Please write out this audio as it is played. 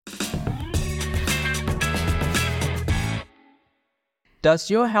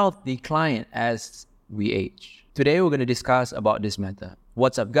Does your health decline as we age? Today, we're going to discuss about this matter.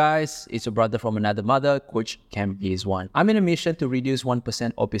 What's up, guys? It's your brother from another mother, Coach Cam Izzwan. I'm in a mission to reduce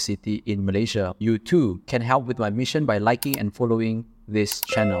 1% obesity in Malaysia. You too can help with my mission by liking and following this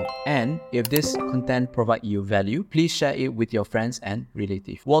channel. And if this content provides you value, please share it with your friends and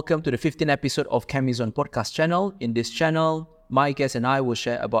relatives. Welcome to the 15th episode of Cam Izzwan podcast channel. In this channel, my guest and I will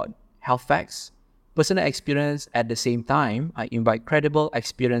share about health facts, personal experience. At the same time, I invite credible,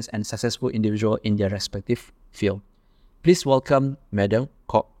 experienced, and successful individuals in their respective field. Please welcome Madam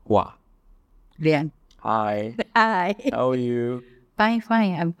Kok Hua. Lian. Hi. Hi. How are you? Fine.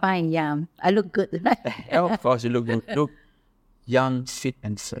 I'm fine. Yeah, I look good. Of course, you look good. Look young, fit,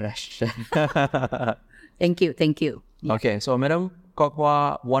 and fresh. Thank you. Yeah. Okay, so Madam Kok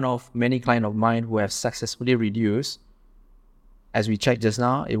Hua, one of many clients of mine who have successfully reduced, as we checked just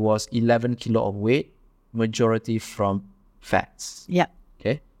now, it was 11 kilo of weight, majority from fats. Yeah.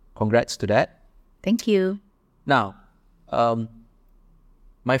 Okay, congrats to that. Thank you. Now,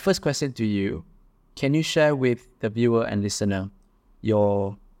 my first question to you, can you share with the viewer and listener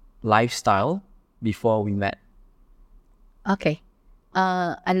your lifestyle before we met? Okay.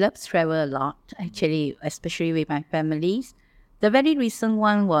 I love to travel a lot, actually, especially with my families. The very recent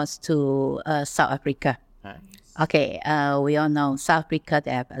one was to South Africa. Nice. Okay, we all know South Africa,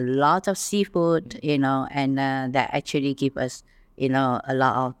 they have a lot of seafood, and that actually give us, a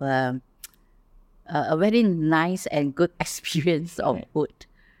lot of, a very nice and good experience of food.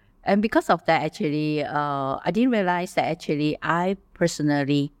 And because of that, actually, I didn't realize that actually I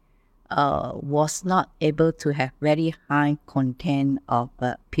personally was not able to have very high content of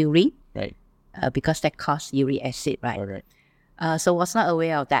purine. Right. Because that causes uric acid, right? All right. So was not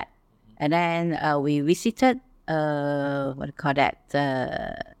aware of that. And then we visited, South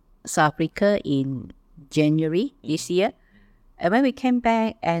Africa in January this year. And when we came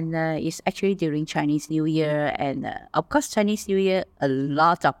back, and it's actually during Chinese New Year, and of course Chinese New Year, a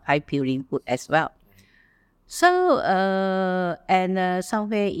lot of high purine food as well. So,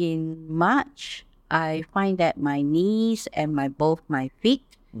 somewhere in March, I find that my knees and both my feet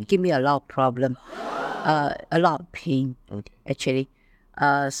give me a lot of problem, a lot of pain, actually.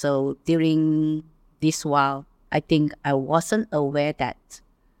 So during this while, I think I wasn't aware that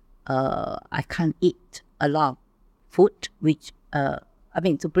I can't eat a lot of food, which,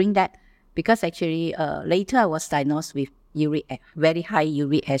 to bring that, because actually later I was diagnosed with very high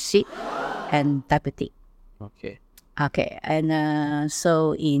uric acid and diabetic. Okay, and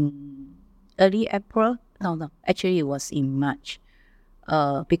so in early April, actually it was in March,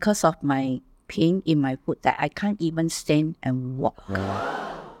 because of my pain in my foot that I can't even stand and walk.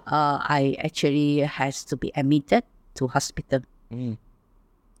 I actually has to be admitted to hospital.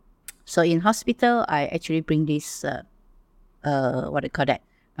 So in hospital, I actually bring this,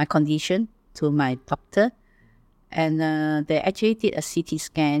 my condition to my doctor. And they actually did a CT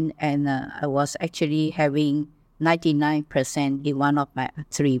scan, and I was actually having 99% in one of my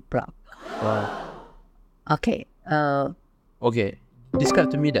artery block. Wow. Okay. Okay.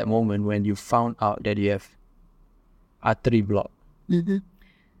 Describe to me that moment when you found out that you have artery block.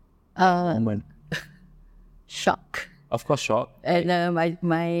 Moment. Shock. Of course, shock. And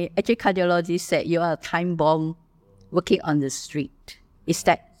my actually cardiologist said, you are a time bomb working on the street. Is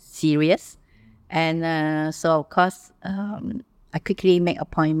that serious? And so of course, I quickly make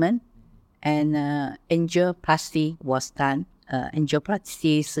appointment, and angioplasty was done.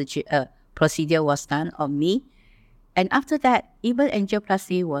 Angioplasty procedure was done on me. And after that, even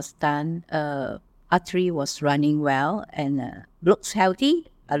angioplasty was done, artery was running well and looks healthy.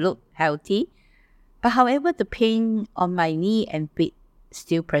 I look healthy. But however, the pain on my knee and feet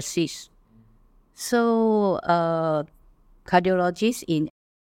still persists. So cardiologist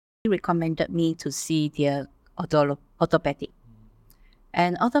recommended me to see their orthopedic.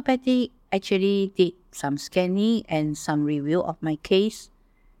 And orthopedic actually did some scanning and some review of my case.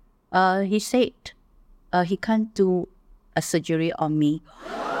 He said he can't do a surgery on me,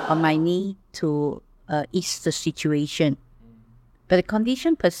 on my knee, to ease the situation. But the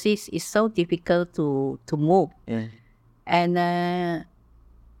condition persists. It's so difficult to move. Yeah. And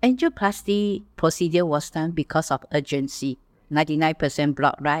angioplasty procedure was done because of urgency. 99%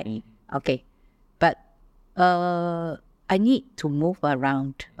 block, right? Okay. But I need to move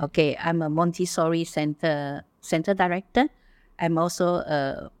around. Okay, I'm a Montessori center director. I'm also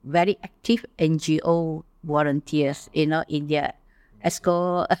a very active NGO volunteers, in their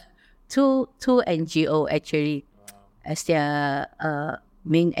ESCO, two NGO actually, as their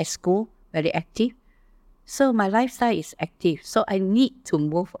main ESCO, very active. So my lifestyle is active. So I need to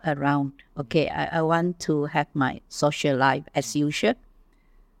move around. Okay, I want to have my social life as usual.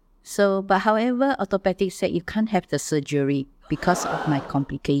 So, but however, orthopedic said you can't have the surgery because of my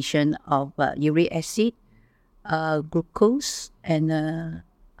complication of uric acid, glucose, and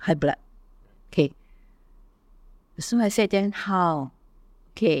high blood. Okay. So I said, then how?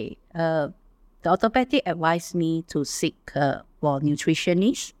 Okay. The orthopedic advised me to seek for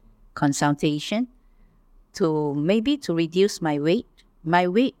nutritionist consultation to maybe to reduce my weight. My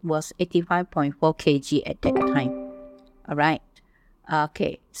weight was 85.4 kg at that time. All right.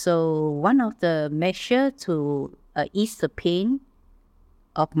 Okay. So one of the measures to ease the pain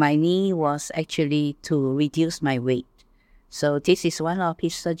of my knee was actually to reduce my weight. So this is one of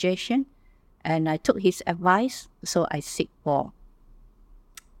his suggestions. And I took his advice. So I seek for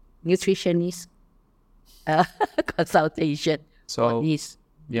nutritionist consultation. So,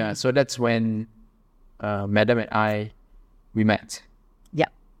 yeah, so that's when Madam and we met. Yeah.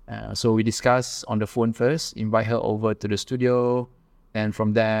 So we discussed on the phone first, invite her over to the studio. And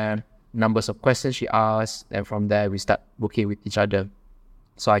from there, numbers of questions she asked. And from there, we start working with each other.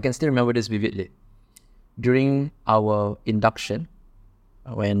 So I can still remember this vividly. During our induction,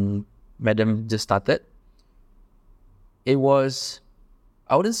 when Madam just started, it was,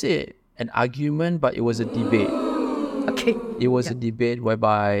 I wouldn't say an argument, but it was a debate. Okay. It was a debate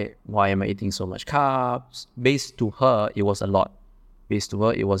whereby, why am I eating so much carbs? Based to her, it was a lot.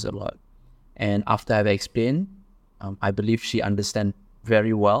 And after I've explained, I believe she understands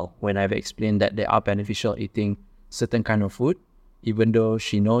very well when I've explained that there are beneficial eating certain kind of food, even though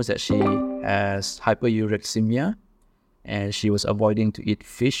she knows that she has hyperuricemia and she was avoiding to eat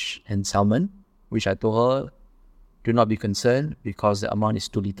fish and salmon, which I told her, do not be concerned because the amount is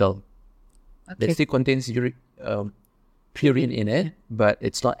too little. Okay. It still contains purine in it, but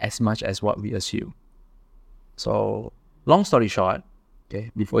it's not as much as what we assume. So, long story short,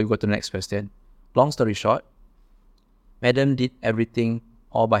 okay, before we go to the next question, long story short, Madam did everything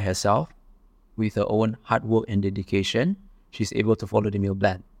all by herself with her own hard work and dedication. She's able to follow the meal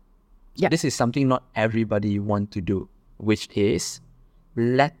plan. Yeah. This is something not everybody want to do, which is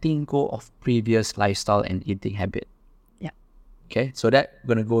letting go of previous lifestyle and eating habit. Yeah. Okay, so that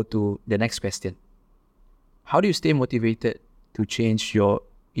going to go to the next question. How do you stay motivated to change your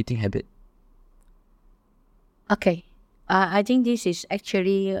eating habit? Okay. I think this is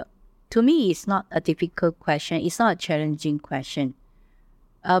actually, to me, it's not a difficult question. It's not a challenging question.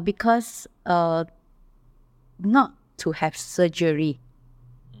 Because not to have surgery,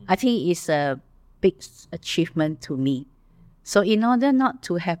 I think is a big achievement to me. So in order not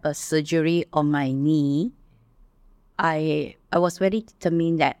to have a surgery on my knee, I was very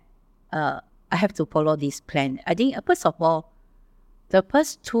determined that I have to follow this plan. I think first of all, the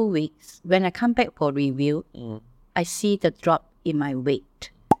first 2 weeks, when I come back for review, I see the drop in my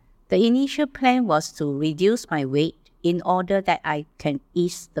weight. The initial plan was to reduce my weight in order that I can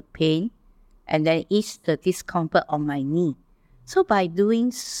ease the pain and then ease the discomfort on my knee. So by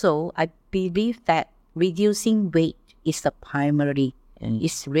doing so, I believe that reducing weight is the primary,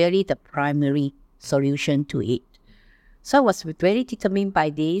 it's really the primary solution to it. So I was very determined by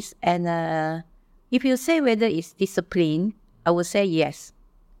this. And if you say whether it's discipline, I would say yes.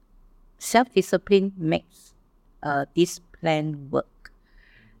 Self-discipline makes this plan work.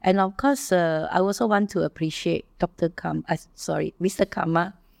 And of course, I also want to appreciate Mr.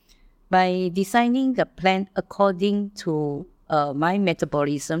 Kama, by designing the plan according to my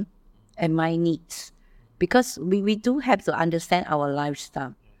metabolism and my needs. Because we do have to understand our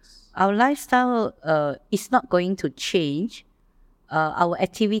lifestyle. Our lifestyle is not going to change. Our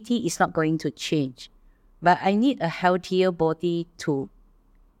activity is not going to change. But I need a healthier body to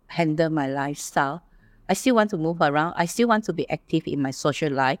handle my lifestyle. I still want to move around. I still want to be active in my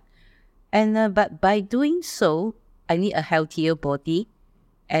social life. And but by doing so, I need a healthier body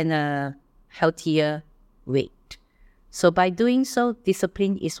and a healthier weight. So by doing so,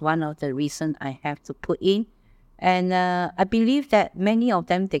 discipline is one of the reasons I have to put in. And I believe that many of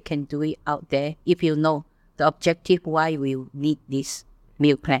them, they can do it out there if you know the objective why we need this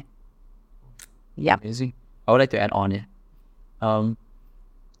meal plan. Yeah. Amazing. I would like to add on it.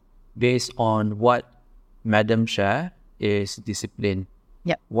 Based on what Madam shared is discipline.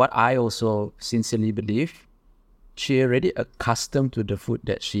 Yep. What I also sincerely believe, she already accustomed to the food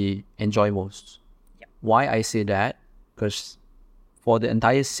that she enjoy most. Yep. Why I say that? Because for the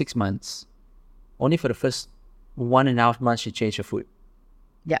entire 6 months, only for the first 1.5 months she changed her food.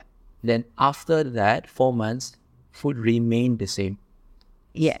 Yeah. Then after that, 4 months, food remained the same.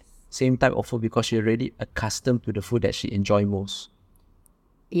 Yes. Same type of food because she already accustomed to the food that she enjoy most.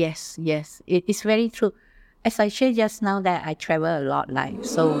 Yes. It is very true. As I shared just now that I travel a lot,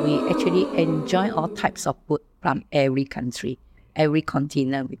 so we actually enjoy all types of food from every country. every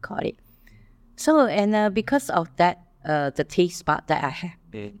container, we call it. So, and because of that, the taste bud that I have,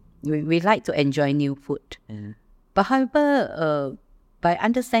 we like to enjoy new food. But however, by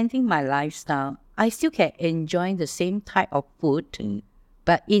understanding my lifestyle, I still can enjoy the same type of food,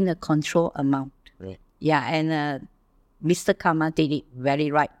 but in a controlled amount. Yeah, and Mr. Karma did it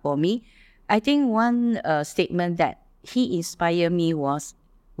very right for me. I think one statement that he inspired me was,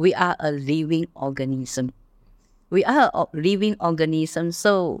 we are a living organism. We are a living organism,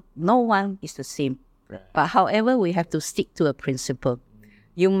 so no one is the same. But however, we have to stick to a principle.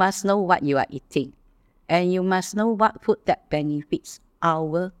 You must know what you are eating, and you must know what food that benefits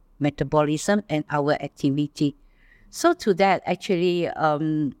our metabolism and our activity. So to that, actually,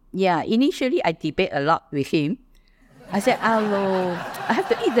 initially I debate a lot with him. I said, "Hello, I have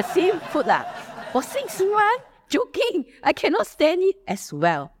to eat the same food for 6 months? Joking, I cannot stand it as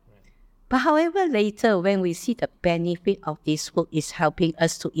well." But however, later when we see the benefit of this food is helping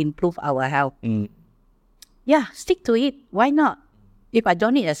us to improve our health, stick to it. Why not? If I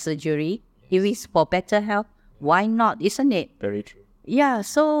don't need a surgery, if it's for better health, why not? Isn't it? Very true. Yeah.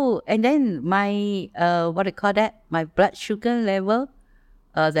 So and then my my blood sugar level,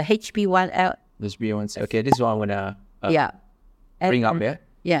 the HB1L. HB1C. Okay, this is what I'm gonna bring up here.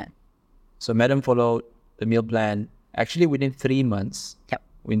 Yeah. So Madam followed the meal plan actually within 3 months. Yep.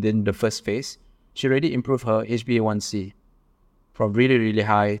 Within the first phase, she already improved her HbA1c from really, really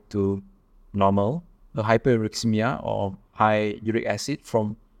high to normal. Her hyperuricemia or high uric acid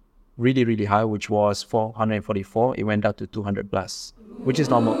from really, really high, which was 444, it went down to 200 plus, which is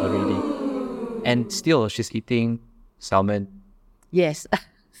normal already. And still, she's eating salmon. Yes,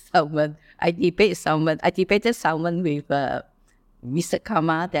 salmon. I debated salmon with Mr.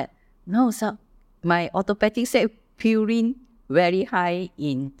 Karma that, no, so my orthopedic said purine very high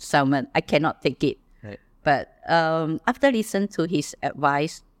in salmon. I cannot take it. Right. But after listening to his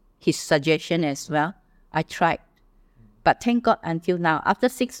advice, his suggestion as well, I tried. But thank God until now, after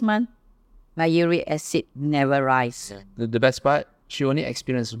 6 months, my uric acid never rise. The best part, she only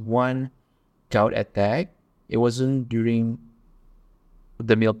experienced one gout attack. It wasn't during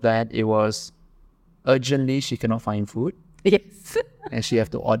the meal plan. It was urgently she cannot find food. Yes. And she have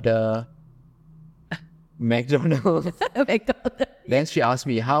to order McDonald's. Then she asked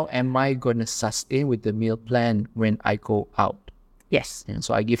me, how am I going to sustain with the meal plan when I go out? Yes. And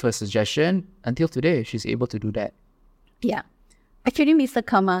so I give her a suggestion. Until today, she's able to do that. Yeah. Actually, Mr.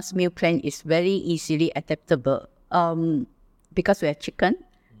 Karma's meal plan is very easily adaptable because we have chicken.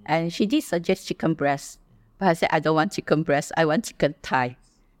 And she did suggest chicken breast. But I said, I don't want chicken breast. I want chicken thigh.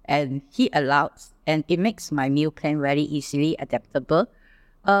 And he allows. And it makes my meal plan very easily adaptable.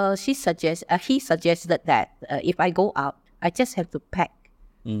 He suggested that if I go out, I just have to pack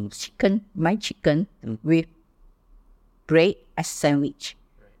my chicken with bread as sandwich.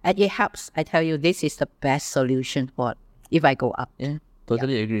 And it helps. I tell you, this is the best solution for if I go out. Yeah,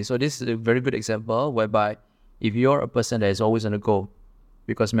 totally agree. So this is a very good example whereby if you're a person that is always on the go,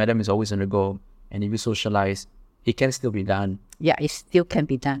 because Madam is always on the go, and if you socialize, it can still be done. Yeah, it still can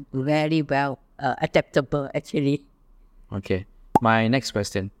be done. Very well adaptable, actually. Okay. My next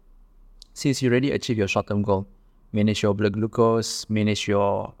question. Since you already achieved your short-term goal, manage your blood glucose, manage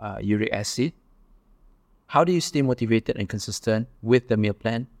your uric acid, how do you stay motivated and consistent with the meal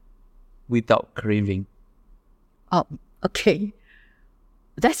plan without craving? Oh, okay.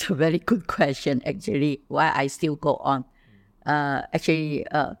 That's a very good question, actually, why I still go on.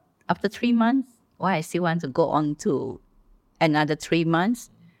 After 3 months, why I still want to go on to another 3 months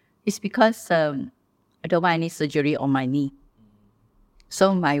is because I don't want any surgery on my knee.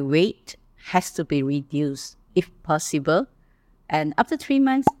 So my weight has to be reduced if possible. And after 3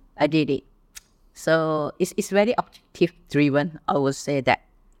 months, I did it. So it's very objective driven, I would say that.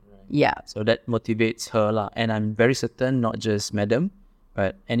 Right. Yeah. So that motivates her lah. And I'm very certain, not just Madam,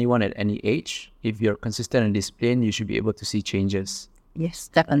 but anyone at any age, if you're consistent and disciplined, you should be able to see changes. Yes,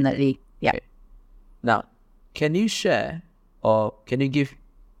 definitely. Yeah. Okay. Now, can you share or can you give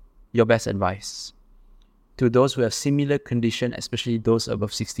your best advice to those who have similar condition, especially those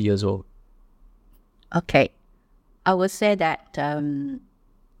above 60 years old? Okay. I would say that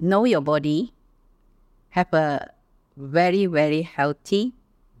know your body, have a very, very healthy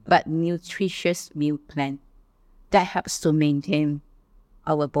but nutritious meal plan that helps to maintain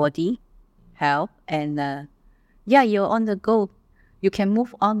our body health. And you're on the go. You can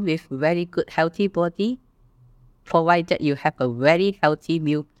move on with very good, healthy body, provided you have a very healthy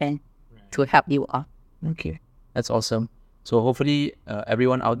meal plan to help you out. Okay, that's awesome. So hopefully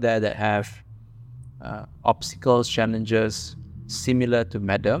everyone out there that have obstacles, challenges similar to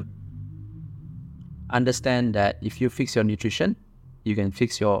Madam, understand that if you fix your nutrition, you can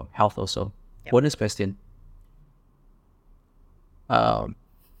fix your health also. Yep. Bonus question.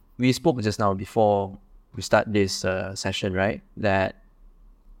 We spoke just now before we start this session, right? That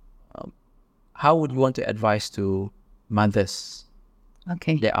how would you want to advise to mothers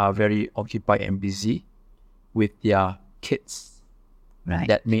Okay. that are very occupied and busy with their kids Right.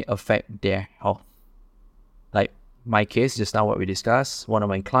 that may affect their health? Like my case, just now what we discussed, one of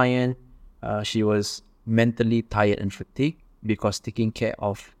my client, she was mentally tired and fatigued because taking care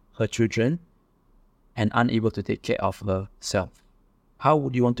of her children and unable to take care of herself. How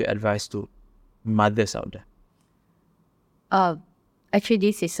would you want to advise to mothers out there? Actually,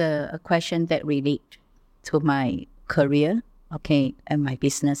 this is a question that relates to my career, okay, and my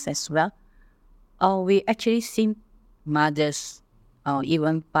business as well. We actually see mothers or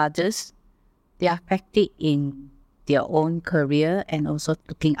even fathers, they are affected in their own career and also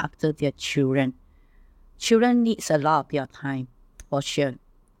looking after their children. Children needs a lot of your time, for sure.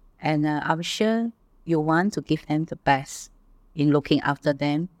 And I'm sure you want to give them the best in looking after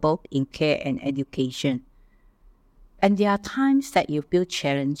them, both in care and education. And there are times that you feel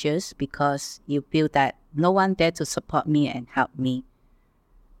challenges because you feel that no one there to support me and help me.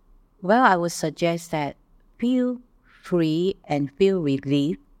 Well, I would suggest that feel free and feel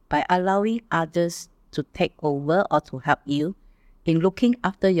relief by allowing others to take over or to help you in looking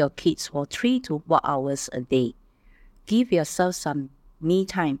after your kids for 3 to 4 hours a day. Give yourself some me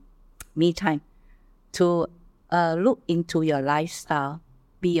time to look into your lifestyle,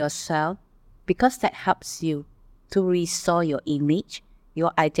 be yourself, because that helps you to restore your image,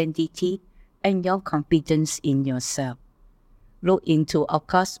 your identity, and your confidence in yourself. Look into, of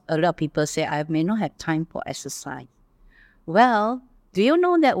course, a lot of people say, I may not have time for exercise. Well, do you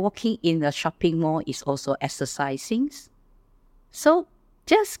know that walking in a shopping mall is also exercising? So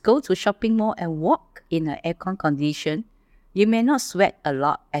just go to shopping mall and walk in an aircon condition. You may not sweat a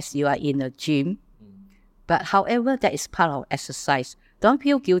lot as you are in a gym, but however, that is part of exercise. Don't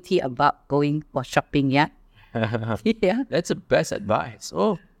feel guilty about going for shopping, yeah? Yeah. That's the best advice.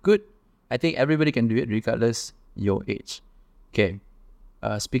 Oh, good. I think everybody can do it regardless your age. Okay.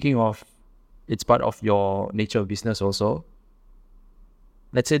 Speaking of, it's part of your nature of business also.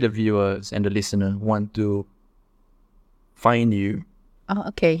 Let's say the viewers and the listener want to find you, Oh,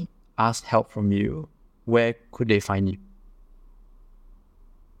 okay. ask help from you. Where could they find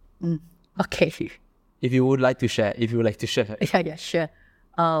you? Okay. If you would like to share. Yeah, sure.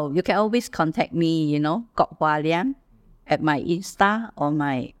 You can always contact me, Kok Hua Liang at my Insta or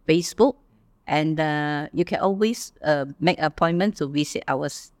my Facebook. And you can always make an appointment to visit our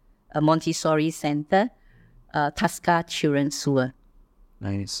Montessori Center, Tasca Children's Tour.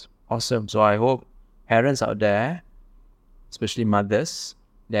 Nice. Awesome. So I hope parents out there, especially mothers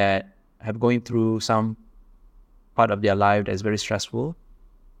that have going through some part of their life that's very stressful,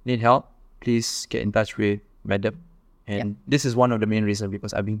 need help, please get in touch with Madam. And this is one of the main reasons,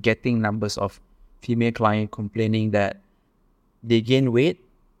 because I've been getting numbers of female clients complaining that they gain weight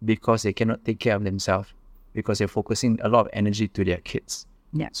because they cannot take care of themselves, because they're focusing a lot of energy to their kids.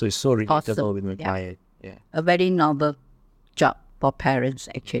 Yeah. So it's so relatable Awesome. with my Yeah. client. Yeah. A very noble job for parents,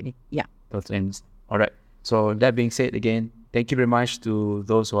 actually. Yeah. Totally understand. All right. So that being said, again, thank you very much to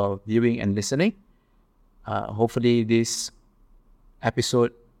those who are viewing and listening. Hopefully this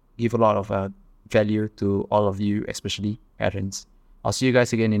episode give a lot of value to all of you, especially parents. I'll see you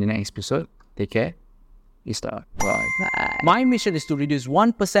guys again in the next episode. Take care. Bye. Bye. My mission is to reduce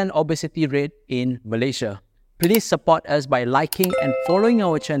 1% obesity rate in Malaysia. Please support us by liking and following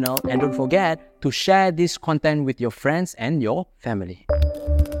our channel, and don't forget to share this content with your friends and your family.